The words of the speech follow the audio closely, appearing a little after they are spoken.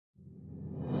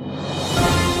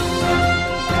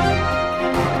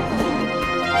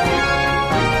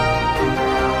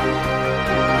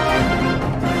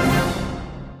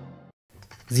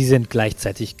Sie sind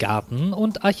gleichzeitig Garten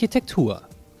und Architektur.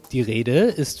 Die Rede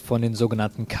ist von den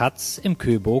sogenannten Cuts im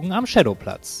Kö-Bogen am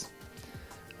Shadowplatz.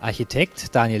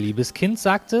 Architekt Daniel Liebeskind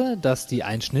sagte, dass die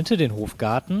Einschnitte den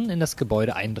Hofgarten in das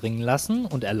Gebäude eindringen lassen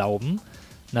und erlauben,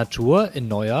 Natur in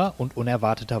neuer und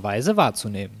unerwarteter Weise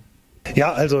wahrzunehmen.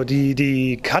 Ja, also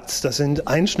die Cuts, das sind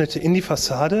Einschnitte in die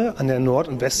Fassade an der Nord-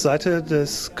 und Westseite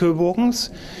des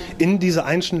Kö-Bogens. In diese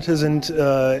Einschnitte sind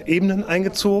Ebenen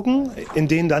eingezogen, in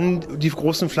denen dann die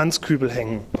großen Pflanzkübel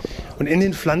hängen. Und in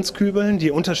den Pflanzkübeln,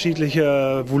 die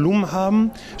unterschiedliche Volumen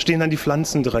haben, stehen dann die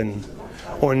Pflanzen drin.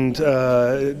 Und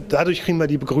dadurch kriegen wir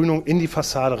die Begrünung in die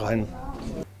Fassade rein.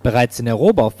 Bereits in der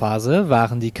Rohbauphase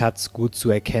waren die Cuts gut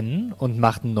zu erkennen und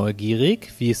machten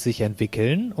neugierig, wie es sich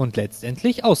entwickeln und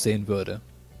letztendlich aussehen würde.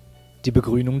 Die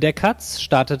Begrünung der Cuts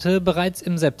startete bereits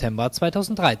im September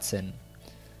 2013.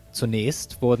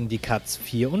 Zunächst wurden die Cuts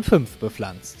 4 und 5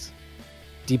 bepflanzt.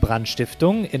 Die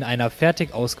Brandstiftung in einer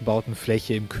fertig ausgebauten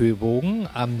Fläche im Kö-Bogen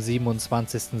am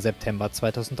 27. September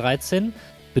 2013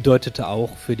 bedeutete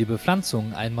auch für die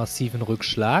Bepflanzung einen massiven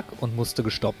Rückschlag und musste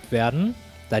gestoppt werden,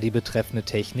 da die betreffende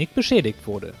Technik beschädigt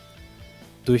wurde.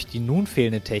 Durch die nun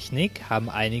fehlende Technik haben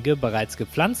einige bereits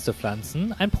gepflanzte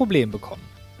Pflanzen ein Problem bekommen.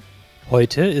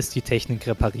 Heute ist die Technik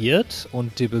repariert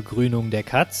und die Begrünung der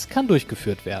Cuts kann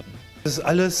durchgeführt werden. Das ist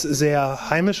alles sehr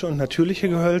heimische und natürliche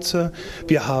Gehölze.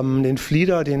 Wir haben den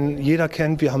Flieder, den jeder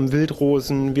kennt. Wir haben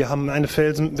Wildrosen, wir haben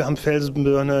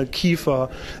Felsenbirne, Kiefer,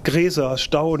 Gräser,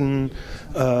 Stauden,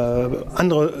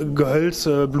 andere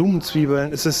Gehölze,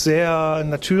 Blumenzwiebeln. Es ist sehr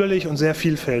natürlich und sehr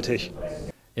vielfältig.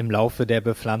 Im Laufe der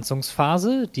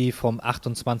Bepflanzungsphase, die vom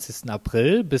 28.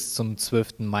 April bis zum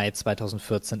 12. Mai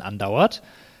 2014 andauert,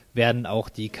 werden auch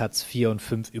die Cuts 4 und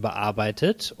 5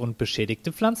 überarbeitet und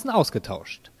beschädigte Pflanzen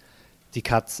ausgetauscht. Die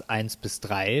Cuts 1 bis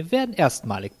 3 werden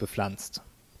erstmalig bepflanzt.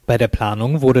 Bei der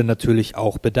Planung wurde natürlich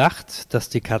auch bedacht, dass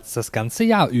die Cuts das ganze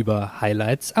Jahr über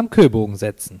Highlights am Kö-Bogen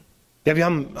setzen. Ja, wir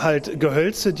haben halt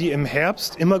Gehölze, die im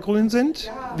Herbst immer grün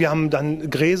sind. Wir haben dann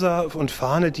Gräser und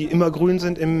Farne, die immer grün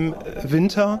sind im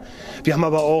Winter. Wir haben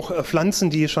aber auch Pflanzen,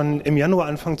 die schon im Januar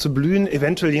anfangen zu blühen,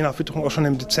 eventuell je nach Witterung auch schon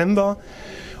im Dezember,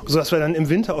 sodass wir dann im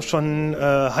Winter auch schon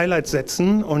Highlights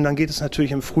setzen. Und dann geht es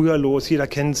natürlich im Frühjahr los. Jeder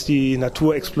kennt es, die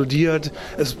Natur explodiert,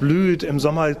 es blüht. Im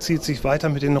Sommer zieht es sich weiter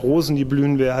mit den Rosen, die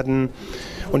blühen werden.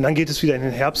 Und dann geht es wieder in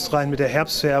den Herbst rein mit der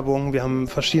Herbstfärbung. Wir haben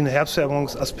verschiedene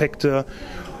Herbstfärbungsaspekte.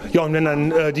 Ja, und wenn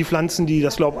dann die Pflanzen, die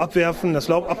das Laub abwerfen, das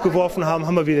Laub abgeworfen haben,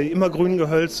 haben wir wieder die immergrünen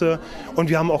Gehölze. Und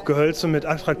wir haben auch Gehölze mit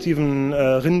attraktiven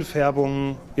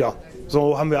Rinnenfärbungen. Ja,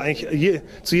 so haben wir eigentlich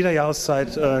zu jeder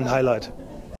Jahreszeit ein Highlight.